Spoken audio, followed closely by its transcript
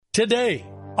Today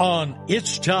on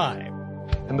It's Time.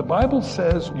 And the Bible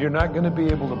says you're not going to be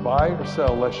able to buy or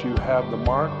sell unless you have the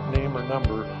mark, name, or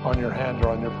number on your hand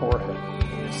or on your forehead.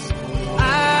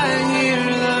 I hear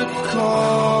the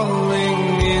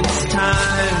calling, it's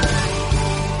time.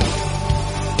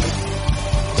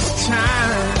 It's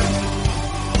time.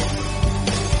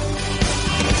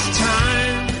 It's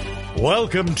time.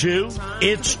 Welcome to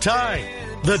It's Time,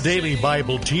 the daily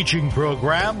Bible teaching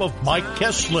program of Mike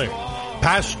Kessler,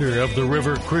 pastor of the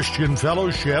River Christian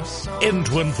Fellowship in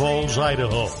Twin Falls,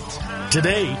 Idaho.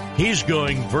 Today, he's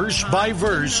going verse by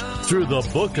verse through the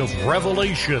book of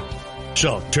Revelation.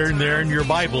 So turn there in your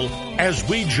Bible as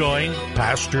we join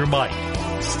Pastor Mike.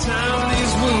 It's time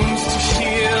these wounds to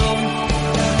heal.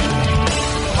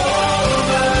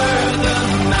 Over the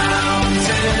mountains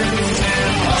and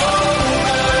over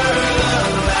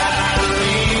the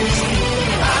valleys,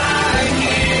 I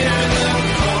hear the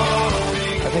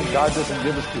calling. I think God doesn't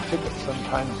give us the ticket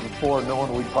sometimes before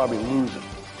knowing we'd probably lose it.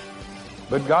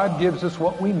 But God gives us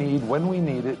what we need when we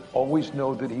need it. Always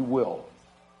know that He will.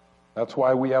 That's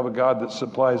why we have a God that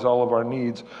supplies all of our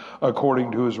needs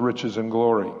according to His riches and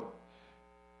glory.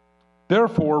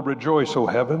 Therefore rejoice, O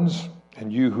heavens,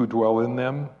 and you who dwell in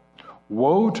them.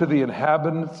 Woe to the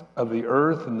inhabitants of the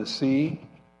earth and the sea,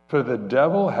 for the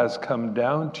devil has come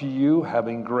down to you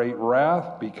having great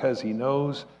wrath, because he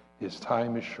knows his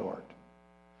time is short.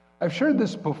 I've shared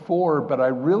this before, but I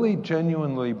really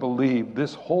genuinely believe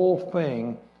this whole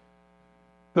thing.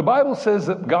 The Bible says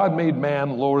that God made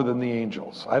man lower than the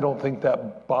angels. I don't think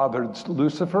that bothered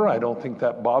Lucifer. I don't think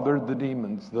that bothered the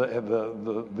demons,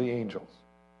 the angels.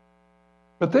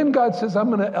 But then God says, I'm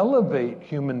going to elevate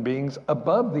human beings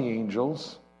above the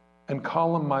angels and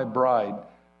call them my bride.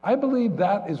 I believe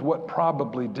that is what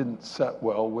probably didn't set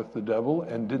well with the devil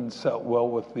and didn't set well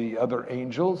with the other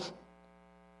angels.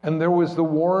 And there was the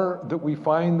war that we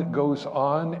find that goes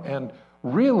on. And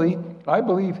really, I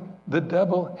believe the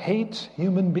devil hates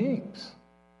human beings.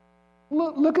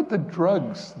 Look at the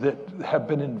drugs that have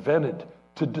been invented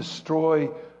to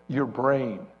destroy your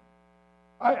brain.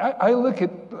 I look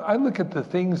at the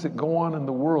things that go on in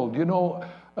the world. You know,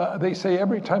 they say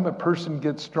every time a person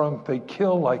gets drunk, they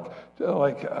kill like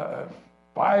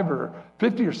 5 or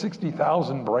 50 or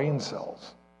 60,000 brain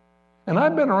cells. And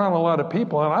I've been around a lot of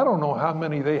people, and I don't know how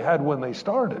many they had when they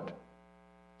started.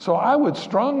 So I would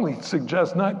strongly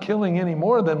suggest not killing any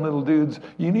more of them little dudes.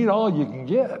 You need all you can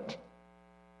get.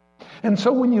 And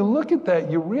so when you look at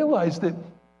that, you realize that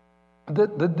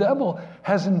the devil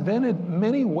has invented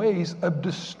many ways of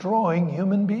destroying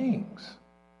human beings.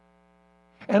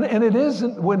 And it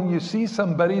isn't when you see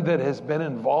somebody that has been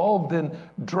involved in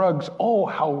drugs, oh,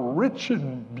 how rich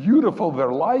and beautiful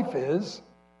their life is.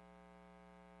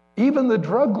 Even the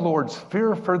drug lords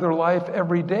fear for their life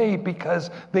every day because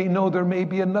they know there may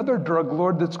be another drug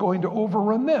lord that's going to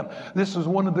overrun them. This is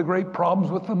one of the great problems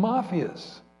with the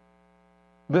mafias.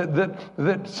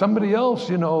 That somebody else,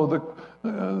 you know, the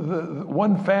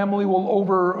one family will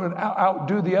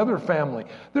outdo the other family.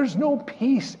 There's no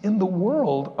peace in the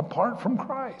world apart from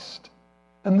Christ.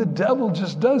 And the devil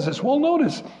just does this. Well,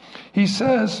 notice, he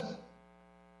says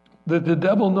that the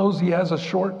devil knows he has a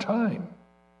short time.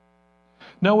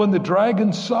 Now, when the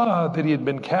dragon saw that he had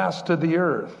been cast to the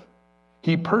earth,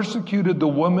 he persecuted the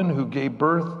woman who gave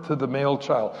birth to the male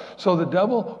child. So the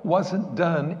devil wasn't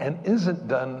done and isn't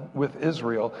done with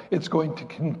Israel. It's going to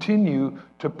continue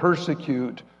to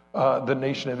persecute the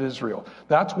nation of Israel.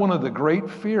 That's one of the great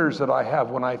fears that I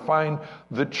have when I find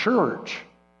the church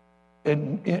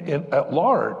at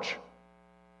large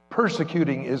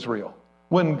persecuting Israel.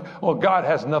 When, God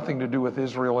has nothing to do with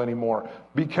Israel anymore.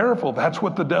 Be careful, that's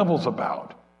what the devil's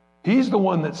about. He's the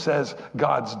one that says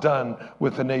God's done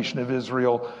with the nation of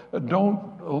Israel.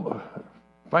 Don't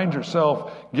find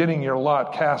yourself getting your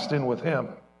lot cast in with him.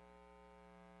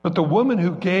 But the woman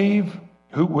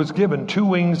who was given 2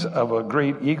 wings of a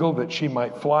great eagle that she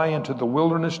might fly into the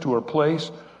wilderness to her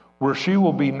place, where she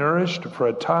will be nourished for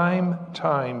a time,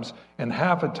 times, and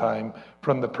half a time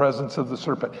from the presence of the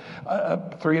serpent.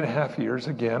 3.5 years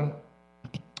again.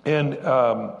 And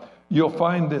you'll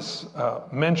find this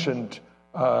mentioned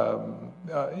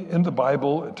in the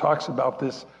Bible. It talks about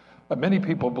this. Many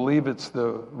people believe it's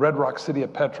the Red Rock city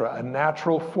of Petra, a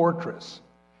natural fortress.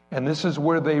 And this is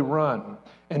where they run.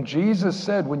 And Jesus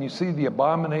said, when you see the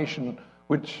abomination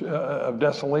of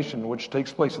desolation which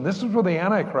takes place. And this is where the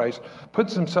Antichrist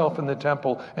puts himself in the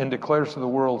temple and declares to the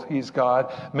world he's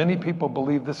God. Many people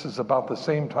believe this is about the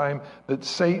same time that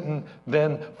Satan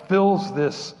then fills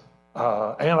this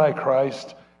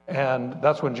Antichrist. And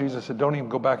that's when Jesus said, don't even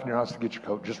go back in your house to get your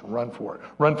coat. Just run for it.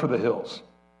 Run for the hills.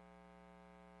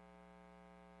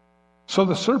 So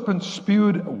the serpent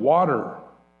spewed water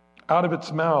out of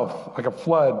its mouth like a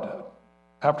flood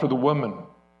after the woman,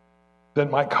 that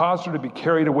might cause her to be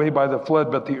carried away by the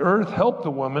flood. But the earth helped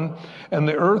the woman, and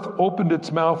the earth opened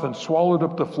its mouth and swallowed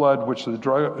up the flood which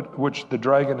the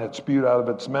dragon had spewed out of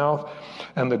its mouth.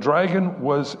 And the dragon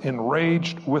was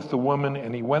enraged with the woman,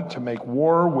 and he went to make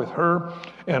war with her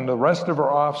and the rest of her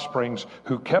offsprings,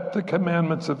 who kept the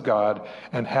commandments of God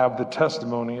and have the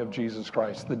testimony of Jesus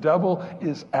Christ. The devil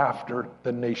is after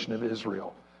the nation of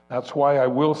Israel. That's why I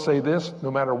will say this,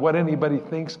 no matter what anybody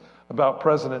thinks about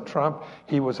President Trump,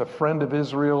 he was a friend of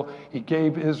Israel. He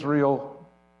gave Israel,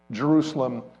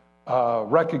 Jerusalem,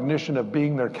 recognition of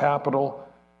being their capital.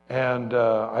 And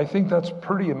I think that's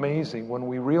pretty amazing when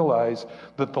we realize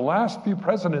that the last few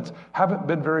presidents haven't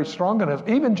been very strong enough.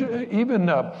 Even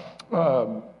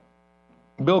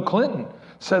Bill Clinton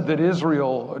said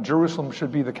that Jerusalem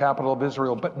should be the capital of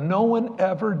Israel, but no one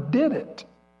ever did it.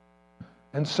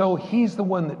 And so he's the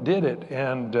one that did it.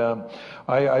 And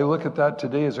I look at that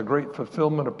today as a great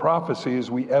fulfillment of prophecy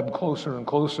as we ebb closer and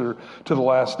closer to the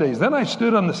last days. Then I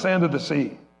stood on the sand of the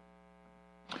sea.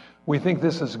 We think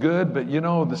this is good, but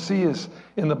the sea is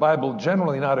in the Bible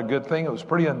generally not a good thing. It was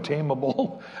pretty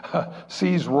untamable.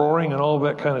 Seas roaring and all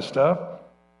that kind of stuff.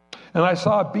 And I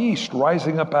saw a beast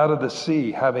rising up out of the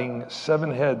sea, having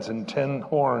 7 heads and 10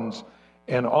 horns,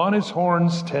 and on his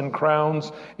horns 10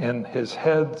 crowns, and his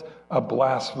head a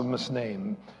blasphemous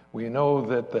name. We know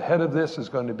that the head of this is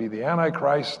going to be the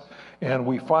Antichrist, and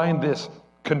we find this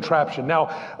contraption. Now,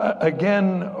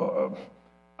 again,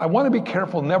 I want to be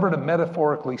careful never to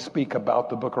metaphorically speak about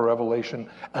the book of Revelation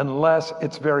unless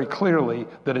it's very clearly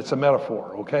that it's a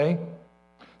metaphor, okay?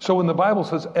 So when the Bible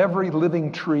says every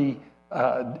living tree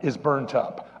is burnt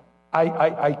up,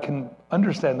 I can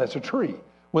understand that's a tree.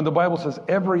 When the Bible says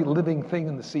every living thing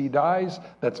in the sea dies,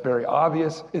 that's very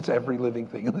obvious. It's every living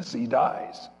thing in the sea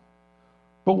dies.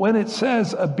 But when it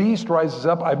says a beast rises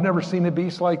up, I've never seen a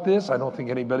beast like this. I don't think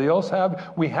anybody else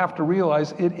have. We have to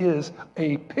realize it is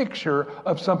a picture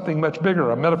of something much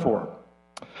bigger, a metaphor.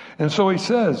 And so he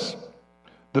says,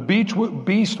 the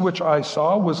beast which I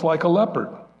saw was like a leopard.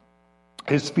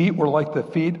 His feet were like the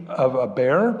feet of a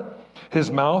bear. His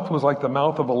mouth was like the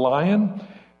mouth of a lion.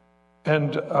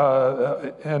 And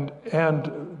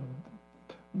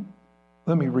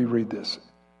let me reread this.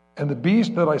 And the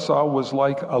beast that I saw was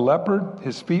like a leopard.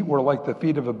 His feet were like the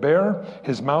feet of a bear.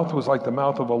 His mouth was like the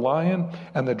mouth of a lion.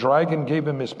 And the dragon gave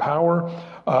him his power,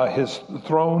 his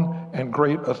throne, and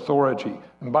great authority.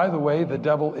 And by the way, the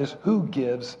devil is who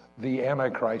gives the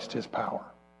Antichrist his power.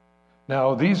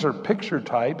 Now, these are picture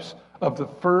types of the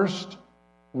first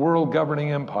world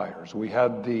governing empires. We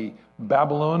had the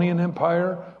Babylonian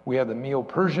Empire, we had the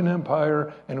Medo-Persian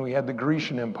Empire, and we had the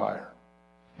Grecian Empire.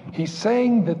 He's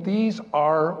saying that these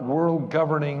are world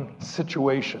governing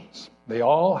situations. They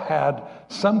all had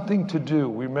something to do.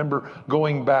 We remember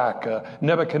going back,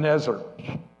 Nebuchadnezzar,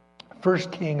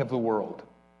 first king of the world,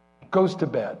 goes to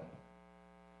bed.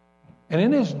 And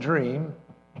in his dream,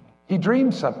 he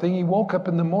dreamed something. He woke up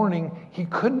in the morning. He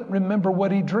couldn't remember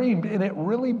what he dreamed, and it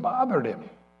really bothered him.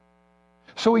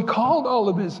 So he called all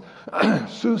of his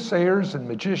soothsayers and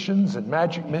magicians and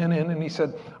magic men in, and he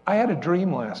said, I had a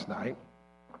dream last night.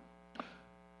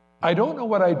 I don't know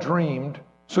what I dreamed,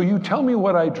 so you tell me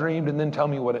what I dreamed and then tell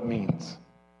me what it means.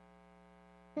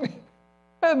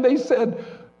 And they said,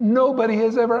 nobody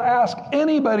has ever asked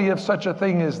anybody of such a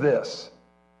thing as this.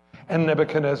 And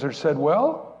Nebuchadnezzar said,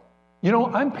 well,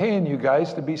 I'm paying you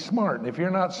guys to be smart. And if you're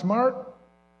not smart,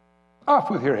 off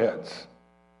with your heads.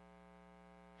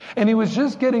 And he was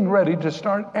just getting ready to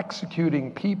start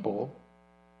executing people.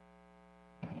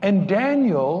 And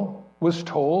Daniel was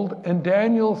told, and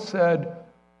Daniel said,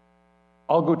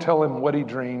 I'll go tell him what he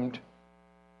dreamed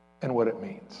and what it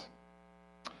means.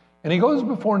 And he goes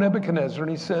before Nebuchadnezzar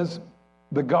and he says,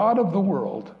 the God of the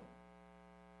world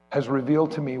has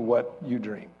revealed to me what you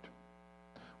dreamed.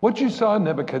 What you saw,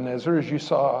 Nebuchadnezzar, is you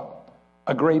saw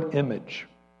a great image.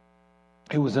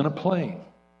 It was in a plain.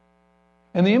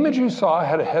 And the image you saw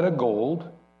had a head of gold,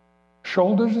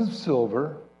 shoulders of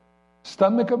silver,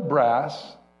 stomach of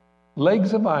brass,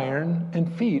 legs of iron,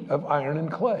 and feet of iron and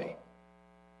clay.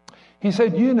 He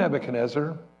said, you,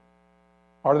 Nebuchadnezzar,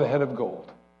 are the head of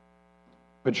gold.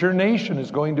 But your nation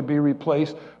is going to be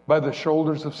replaced by the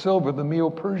shoulders of silver, the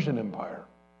Medo-Persian Empire.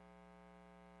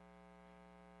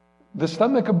 The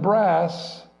stomach of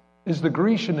brass is the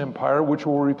Grecian Empire, which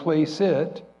will replace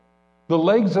it. The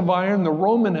legs of iron, the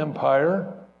Roman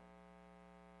Empire.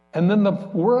 And then the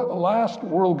last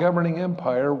world governing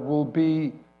empire will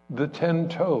be the 10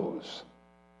 toes.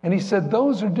 And he said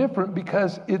those are different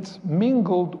because it's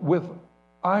mingled with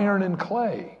iron and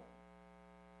clay.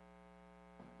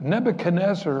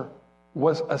 Nebuchadnezzar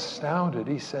was astounded.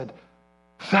 He said,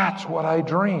 "That's what I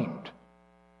dreamed."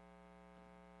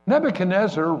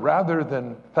 Nebuchadnezzar, rather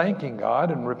than thanking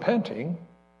God and repenting,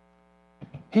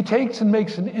 he takes and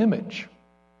makes an image.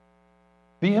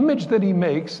 The image that he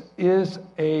makes is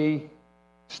a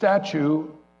statue,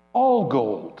 all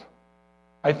gold.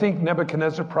 I think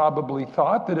Nebuchadnezzar probably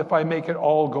thought that if I make it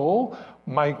all gold,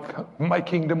 my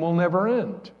kingdom will never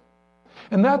end.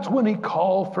 And that's when he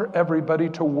called for everybody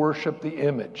to worship the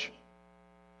image.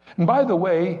 And by the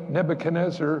way,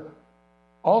 Nebuchadnezzar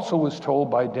also was told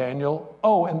by Daniel,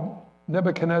 "Oh, and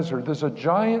Nebuchadnezzar, there's a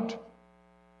giant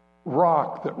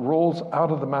rock that rolls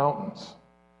out of the mountains,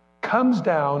 comes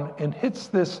down and hits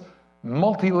this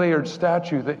multi-layered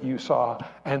statue that you saw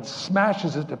and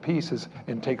smashes it to pieces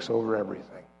and takes over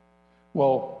everything."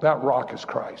 Well, that rock is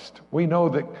Christ. We know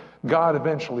that God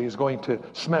eventually is going to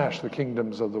smash the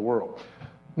kingdoms of the world.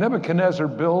 Nebuchadnezzar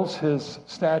builds his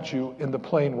statue in the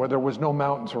plain where there was no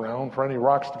mountains around for any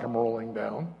rocks to come rolling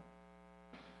down.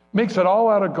 Makes it all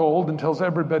out of gold and tells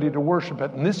everybody to worship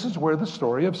it. And this is where the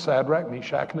story of Shadrach,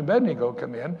 Meshach, and Abednego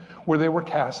come in, where they were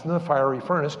cast in the fiery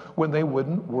furnace when they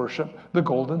wouldn't worship the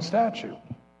golden statue.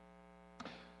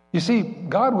 You see,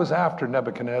 God was after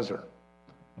Nebuchadnezzar.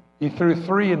 He threw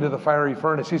 3 into the fiery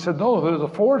furnace. He said, "No, there's a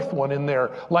 4th one in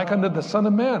there, like unto the Son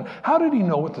of Man." How did he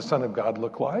know what the Son of God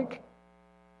looked like?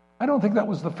 I don't think that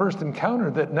was the first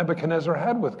encounter that Nebuchadnezzar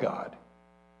had with God.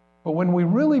 But when we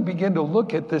really begin to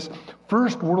look at this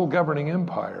first world governing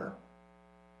empire,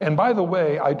 and by the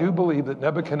way, I do believe that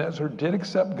Nebuchadnezzar did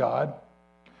accept God.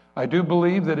 I do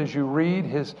believe that as you read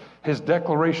his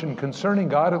declaration concerning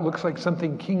God, it looks like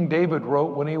something King David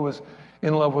wrote when he was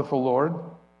in love with the Lord,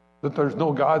 that there's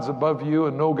no gods above you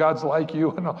and no gods like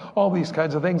you and all these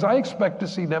kinds of things. I expect to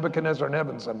see Nebuchadnezzar in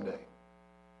heaven someday.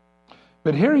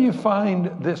 But here you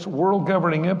find this world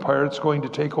governing empire that's going to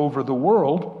take over the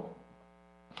world.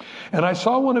 And I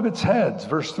saw one of its heads,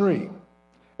 verse 3,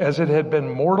 as it had been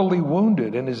mortally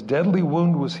wounded, and his deadly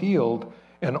wound was healed,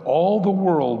 and all the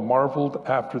world marveled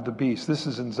after the beast. This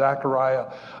is in Zechariah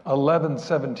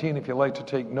 11:17, if you like to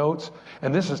take notes.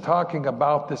 And this is talking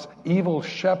about this evil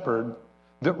shepherd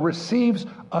that receives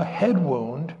a head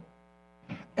wound,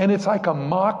 and it's like a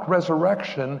mock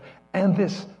resurrection, and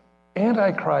this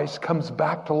Antichrist comes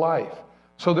back to life.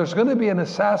 So there's going to be an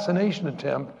assassination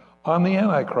attempt on the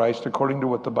Antichrist, according to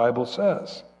what the Bible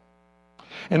says.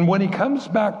 And when he comes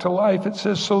back to life, it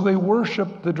says, so they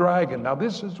worship the dragon. Now,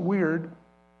 this is weird.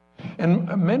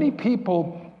 And many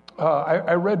people,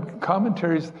 I read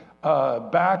commentaries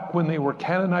back when they were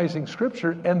canonizing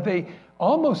Scripture, and they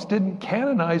almost didn't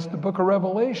canonize the book of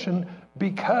Revelation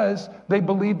because they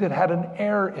believed it had an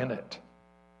error in it.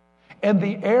 And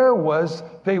the error was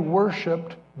they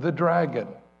worshiped the dragon.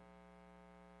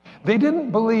 They didn't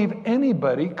believe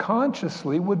anybody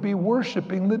consciously would be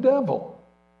worshiping the devil.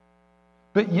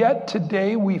 But yet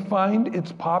today we find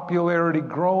its popularity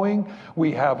growing.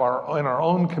 We have in our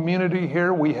own community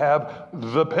here, we have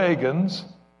the pagans.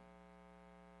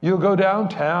 You'll go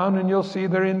downtown and you'll see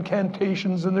their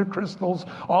incantations and their crystals,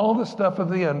 all the stuff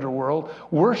of the underworld.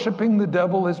 Worshiping the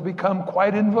devil has become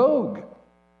quite in vogue.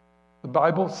 The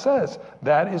Bible says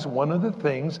that is one of the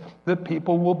things that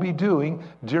people will be doing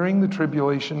during the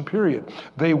tribulation period.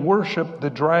 They worship the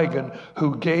dragon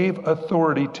who gave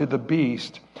authority to the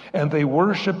beast, and they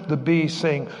worship the beast,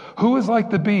 saying, who is like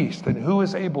the beast and who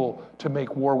is able to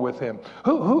make war with him?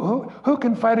 Who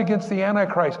can fight against the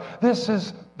Antichrist? This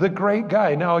is the great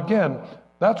guy. Now again,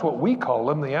 that's what we call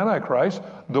him, the Antichrist.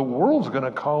 The world's going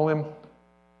to call him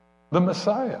the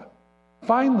Messiah.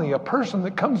 Finally, a person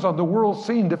that comes on the world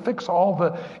scene to fix all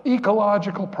the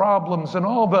ecological problems and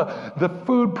all the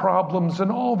food problems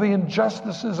and all the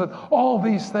injustices and all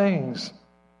these things.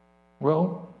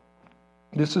 Well,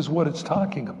 this is what it's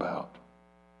talking about.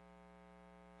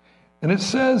 And it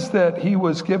says that he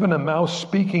was given a mouth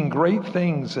speaking great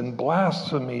things and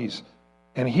blasphemies,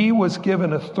 and he was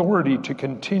given authority to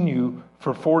continue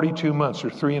for 42 months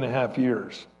or 3.5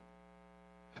 years.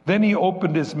 Then he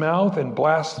opened his mouth in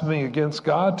blasphemy against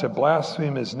God, to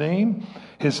blaspheme his name,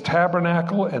 his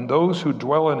tabernacle, and those who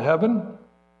dwell in heaven.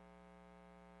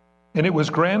 And it was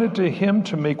granted to him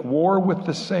to make war with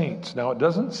the saints. Now, it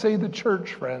doesn't say the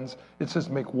church, friends. It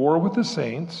says make war with the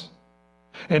saints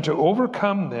and to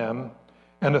overcome them.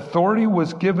 And authority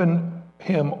was given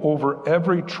him over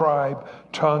every tribe,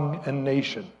 tongue, and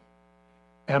nation.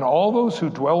 And all those who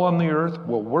dwell on the earth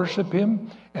will worship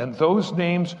him, and those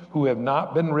names who have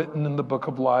not been written in the book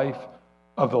of life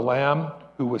of the Lamb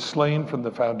who was slain from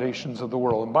the foundations of the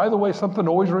world. And by the way, something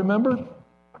to always remember,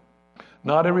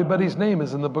 not everybody's name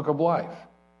is in the book of life.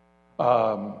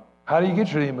 How How do you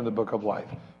get your name in the book of life?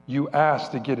 You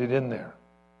ask to get it in there.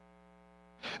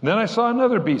 And then I saw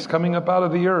another beast coming up out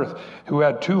of the earth who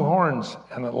had 2 horns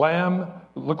and a lamb,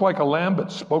 looked like a lamb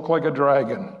but spoke like a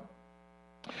dragon.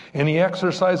 And he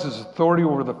exercises authority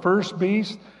over the first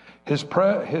beast, his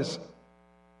presence,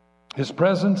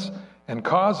 and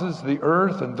causes the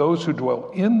earth and those who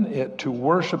dwell in it to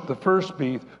worship the first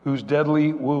beast whose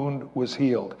deadly wound was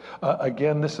healed.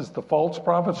 Again, this is the false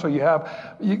prophet. So you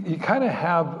kind of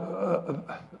have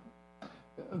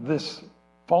this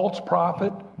false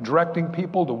prophet directing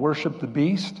people to worship the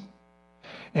beast.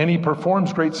 And he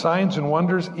performs great signs and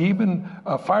wonders. Even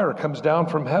a fire comes down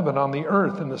from heaven on the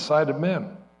earth in the sight of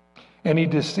men. And he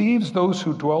deceives those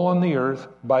who dwell on the earth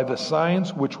by the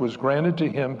signs which was granted to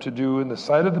him to do in the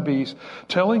sight of the beast,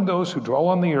 telling those who dwell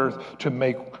on the earth to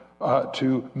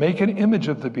make an image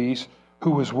of the beast who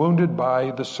was wounded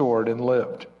by the sword and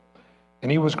lived.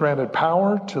 And he was granted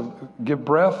power to give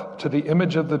breath to the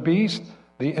image of the beast.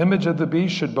 The image of the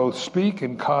beast should both speak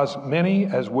and cause many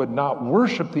as would not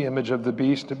worship the image of the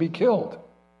beast to be killed.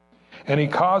 And he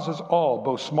causes all,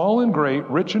 both small and great,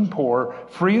 rich and poor,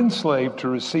 free and slave, to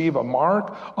receive a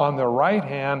mark on their right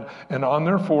hand and on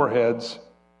their foreheads.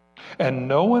 And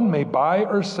no one may buy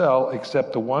or sell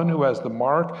except the one who has the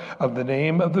mark of the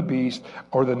name of the beast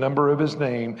or the number of his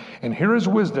name. And here is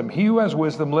wisdom. He who has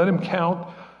wisdom, let him count.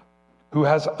 Who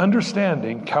has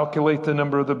understanding, calculate the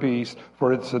number of the beast,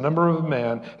 for it's the number of a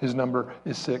man. His number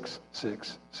is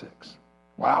 666.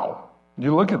 Wow.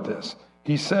 You look at this.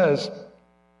 He says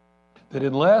that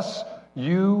unless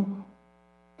you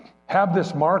have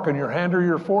this mark on your hand or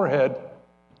your forehead,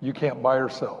 you can't buy or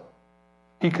sell.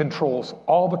 He controls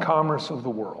all the commerce of the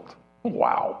world.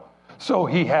 Wow. So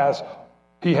he has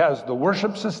the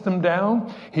worship system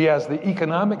down. He has the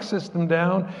economic system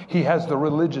down. He has the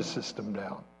religious system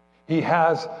down. He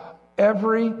has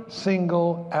every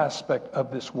single aspect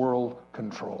of this world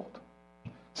controlled.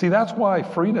 See, that's why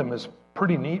freedom is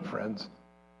pretty neat, friends.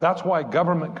 That's why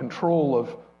government control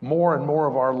of more and more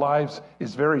of our lives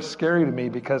is very scary to me,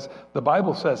 because the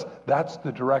Bible says that's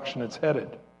the direction it's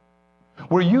headed.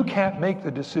 Where you can't make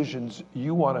the decisions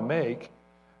you want to make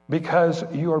because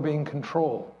you are being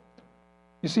controlled.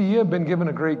 You see, you have been given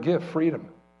a great gift, freedom,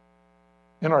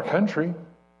 in our country,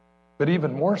 but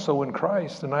even more so in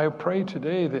Christ. And I pray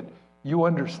today that you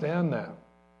understand that.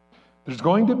 There's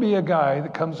going to be a guy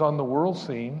that comes on the world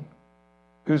scene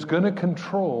who's going to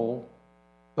control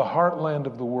the heartland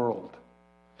of the world.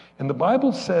 And the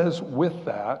Bible says with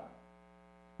that,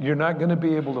 you're not going to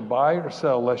be able to buy or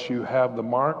sell unless you have the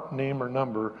mark, name, or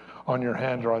number on your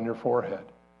hand or on your forehead.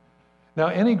 Now,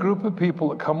 any group of people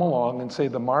that come along and say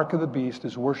the mark of the beast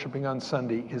is worshiping on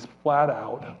Sunday is flat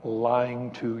out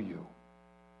lying to you.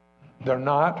 They're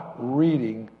not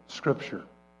reading Scripture.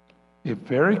 It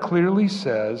very clearly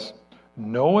says,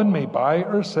 no one may buy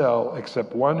or sell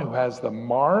except one who has the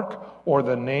mark or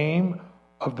the name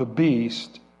of the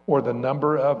beast or the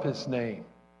number of his name.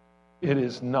 It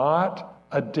is not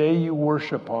a day you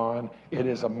worship on. It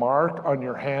is a mark on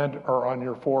your hand or on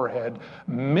your forehead,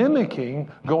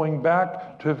 mimicking, going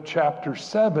back to chapter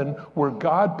 7, where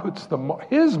God puts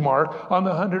his mark on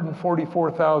the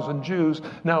 144,000 Jews.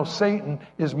 Now Satan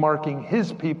is marking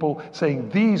his people, saying,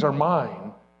 these are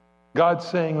mine. God's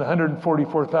saying the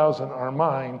 144,000 are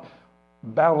mine.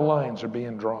 Battle lines are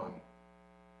being drawn.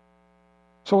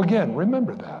 So again,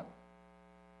 remember that.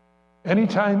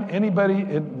 Anytime anybody,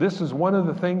 this is one of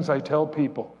the things I tell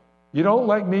people. You don't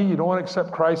like me, you don't want to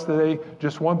accept Christ today,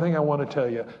 just one thing I want to tell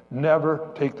you. Never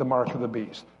take the mark of the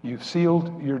beast. You've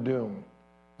sealed your doom.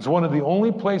 It's one of the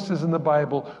only places in the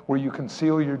Bible where you can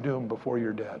seal your doom before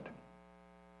you're dead.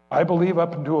 I believe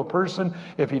up into a person,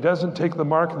 if he doesn't take the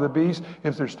mark of the beast,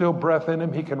 if there's still breath in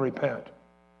him, he can repent.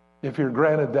 If you're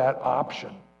granted that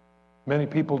option. Many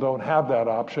people don't have that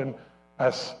option.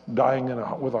 As dying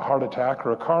with a heart attack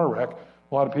or a car wreck,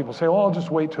 a lot of people say, well, I'll just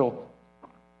wait till,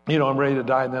 I'm ready to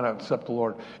die and then I'll accept the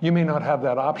Lord. You may not have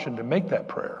that option to make that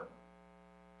prayer.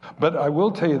 But I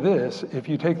will tell you this, if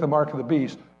you take the mark of the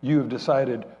beast, you have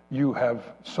decided you have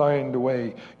signed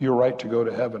away your right to go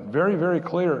to heaven. Very, very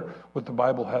clear what the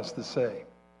Bible has to say.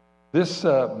 This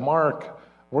mark,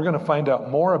 we're going to find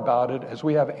out more about it as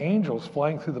we have angels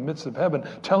flying through the midst of heaven,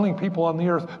 telling people on the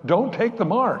earth, don't take the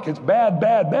mark. It's bad,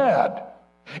 bad, bad.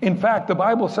 In fact, the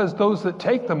Bible says those that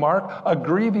take the mark, a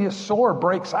grievous sore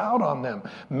breaks out on them.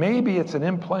 Maybe it's an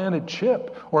implanted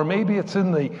chip, or maybe it's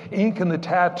in the ink and the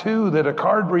tattoo that a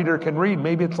card reader can read.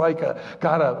 Maybe it's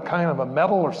got a kind of a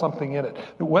metal or something in it.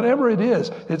 Whatever it is,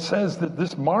 it says that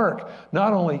this mark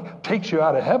not only takes you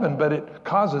out of heaven, but it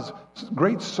causes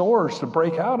great sores to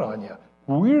break out on you.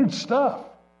 Weird stuff.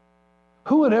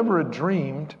 Who would ever have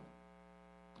dreamed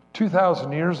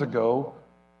 2,000 years ago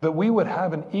that we would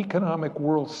have an economic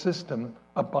world system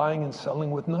of buying and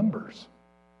selling with numbers.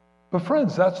 But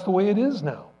friends, that's the way it is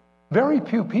now. Very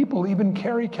few people even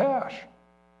carry cash.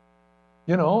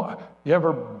 You know, you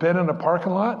ever been in a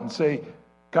parking lot and say,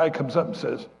 guy comes up and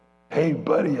says, "Hey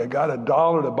buddy, I got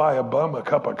 $1 to buy a bum a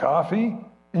cup of coffee."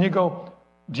 And you go,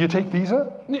 "Do you take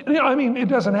Visa?" I mean, it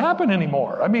doesn't happen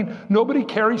anymore. I mean, nobody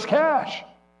carries cash.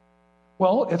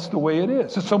 Well, it's the way it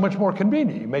is. It's so much more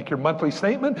convenient. You make your monthly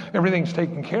statement, everything's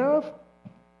taken care of.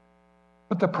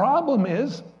 But the problem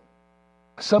is,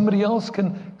 somebody else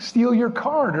can steal your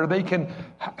card, or they can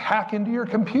hack into your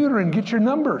computer and get your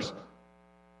numbers.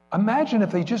 Imagine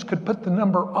if they just could put the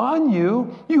number on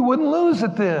you, you wouldn't lose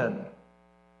it then.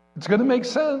 It's going to make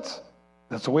sense.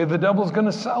 That's the way the devil's going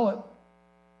to sell it.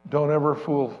 Don't ever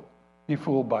be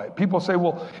fooled by it. People say,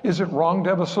 well, is it wrong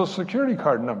to have a Social Security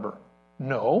card number?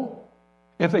 No.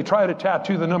 If they try to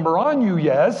tattoo the number on you,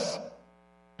 yes.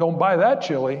 Don't buy that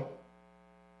chili.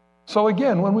 So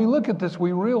again, when we look at this,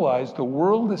 we realize the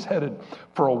world is headed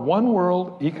for a one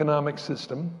world economic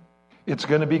system. It's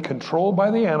going to be controlled by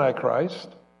the Antichrist.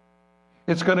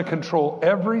 It's going to control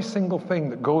every single thing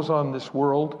that goes on in this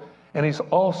world. And he's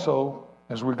also,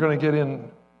 as we're going to get in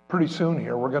pretty soon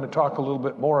here, we're going to talk a little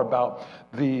bit more about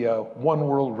the one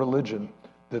world religion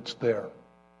that's there.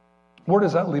 Where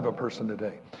does that leave a person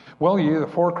today? Well, you're either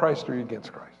for Christ or you're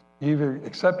against Christ. You either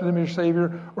accepted him as your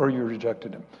Savior or you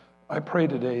rejected him. I pray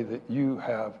today that you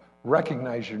have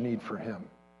recognized your need for him.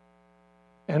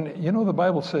 And you know, the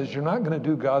Bible says you're not going to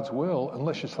do God's will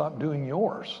unless you stop doing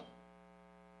yours.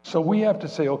 So we have to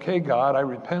say, okay, God, I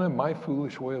repent of my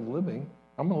foolish way of living.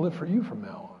 I'm going to live for you from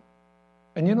now on.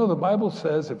 And you know, the Bible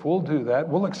says if we'll do that,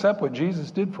 we'll accept what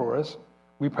Jesus did for us.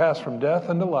 We pass from death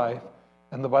unto life.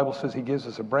 And the Bible says he gives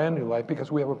us a brand new life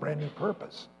because we have a brand new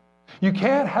purpose. You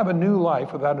can't have a new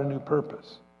life without a new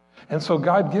purpose. And so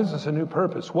God gives us a new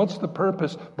purpose. What's the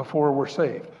purpose before we're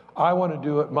saved? I want to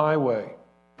do it my way.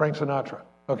 Frank Sinatra,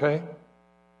 okay?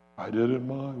 I did it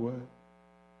my way.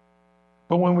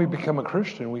 But when we become a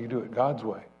Christian, we can do it God's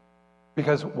way.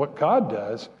 Because what God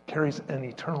does carries an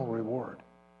eternal reward.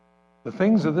 The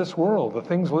things of this world, the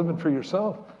things living for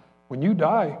yourself, when you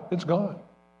die, it's gone.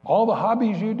 All the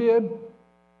hobbies you did,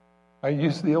 I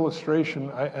use the illustration,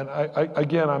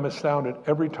 again, I'm astounded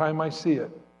every time I see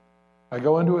it. I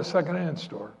go into a secondhand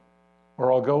store,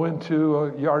 or I'll go into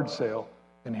a yard sale,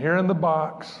 and here in the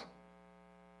box,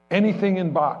 anything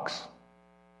in box,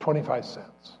 25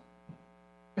 cents.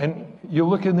 And you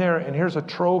look in there, and here's a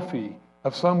trophy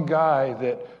of some guy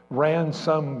that ran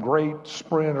some great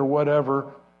sprint or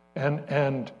whatever,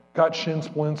 and got shin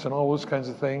splints and all those kinds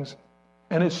of things.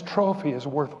 And his trophy is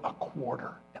worth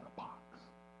 $25 in a box.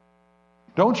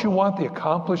 Don't you want the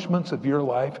accomplishments of your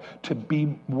life to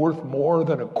be worth more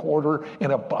than $25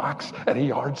 in a box at a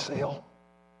yard sale?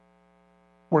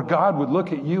 Where God would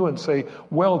look at you and say,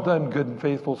 well done, good and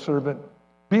faithful servant.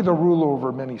 Be the ruler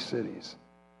over many cities.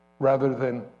 Rather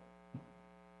than,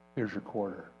 here's your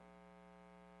 $25.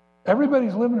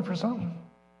 Everybody's living for something.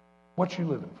 What you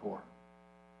living for?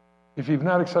 If you've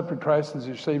not accepted Christ as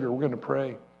your Savior, we're going to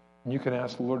pray. And you can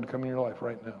ask the Lord to come in your life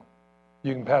right now.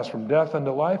 You can pass from death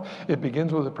unto life. It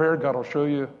begins with a prayer. God will show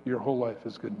you your whole life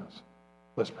is goodness.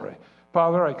 Let's pray.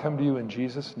 Father, I come to you in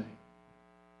Jesus' name.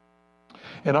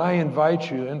 And I invite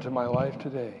you into my life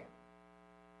today.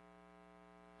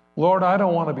 Lord, I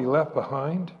don't want to be left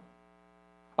behind.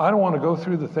 I don't want to go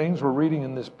through the things we're reading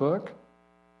in this book.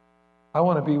 I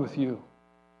want to be with you.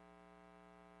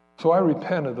 So I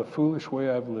repent of the foolish way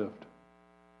I've lived.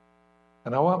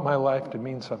 And I want my life to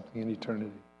mean something in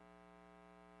eternity.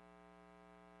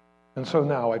 And so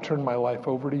now I turn my life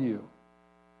over to you.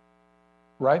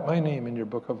 Write my name in your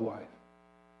book of life.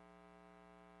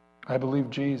 I believe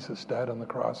Jesus died on the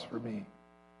cross for me.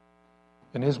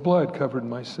 And his blood covered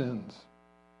my sins.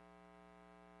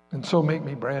 And so make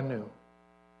me brand new.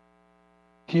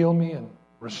 Heal me and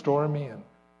restore me. And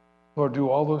Lord, do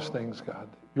all those things, God,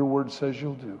 that your word says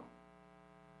you'll do.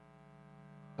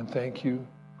 And thank you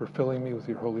for filling me with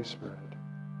your Holy Spirit,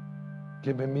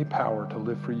 giving me power to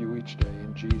live for you each day.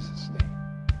 In Jesus' name,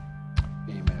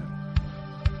 amen.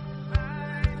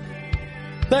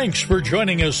 Thanks for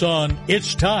joining us on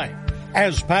It's Time,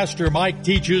 as Pastor Mike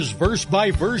teaches verse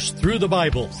by verse through the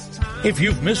Bible. If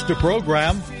you've missed a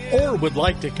program or would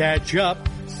like to catch up,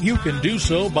 you can do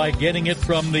so by getting it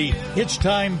from the It's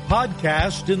Time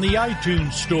podcast in the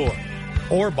iTunes store,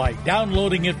 or by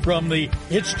downloading it from the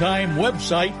It's Time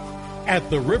website at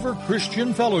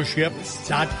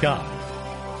theriverchristianfellowship.com.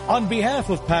 On behalf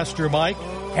of Pastor Mike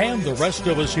and the rest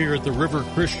of us here at the River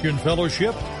Christian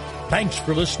Fellowship, thanks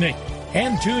for listening.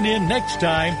 and tune in next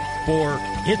time for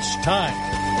It's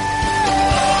Time.